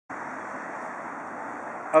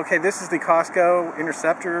Okay, this is the Costco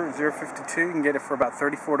Interceptor 052. You can get it for about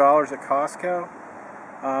 $34 at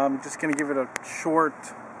Costco. Just going to give it a short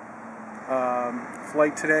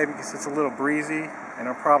flight today because it's a little breezy and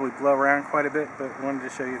it'll probably blow around quite a bit, but I wanted to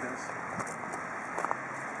show you this.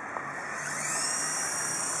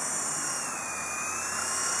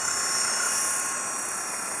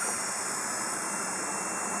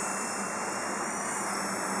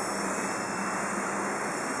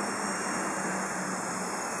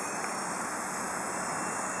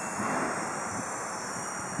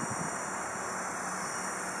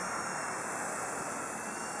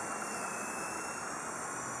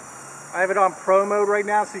 I have it on Pro mode right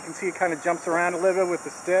now, so you can see it kind of jumps around a little bit with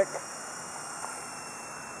the stick.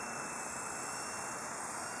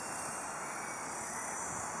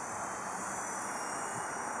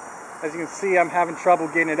 As you can see, I'm having trouble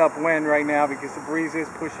getting it upwind right now because the breeze is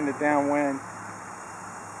pushing it downwind.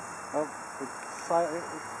 Oh,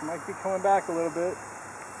 it might be coming back a little bit.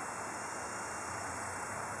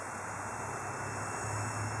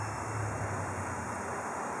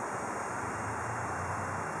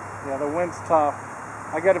 Yeah, the wind's tough.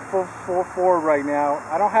 I got it full forward right now.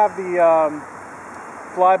 I don't have the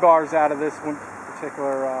fly bars out of this one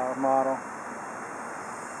particular model.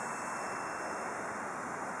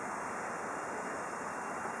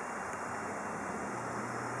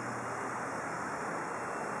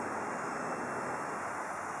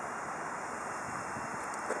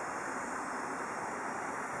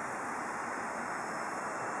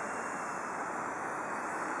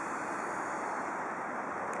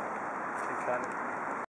 Got it.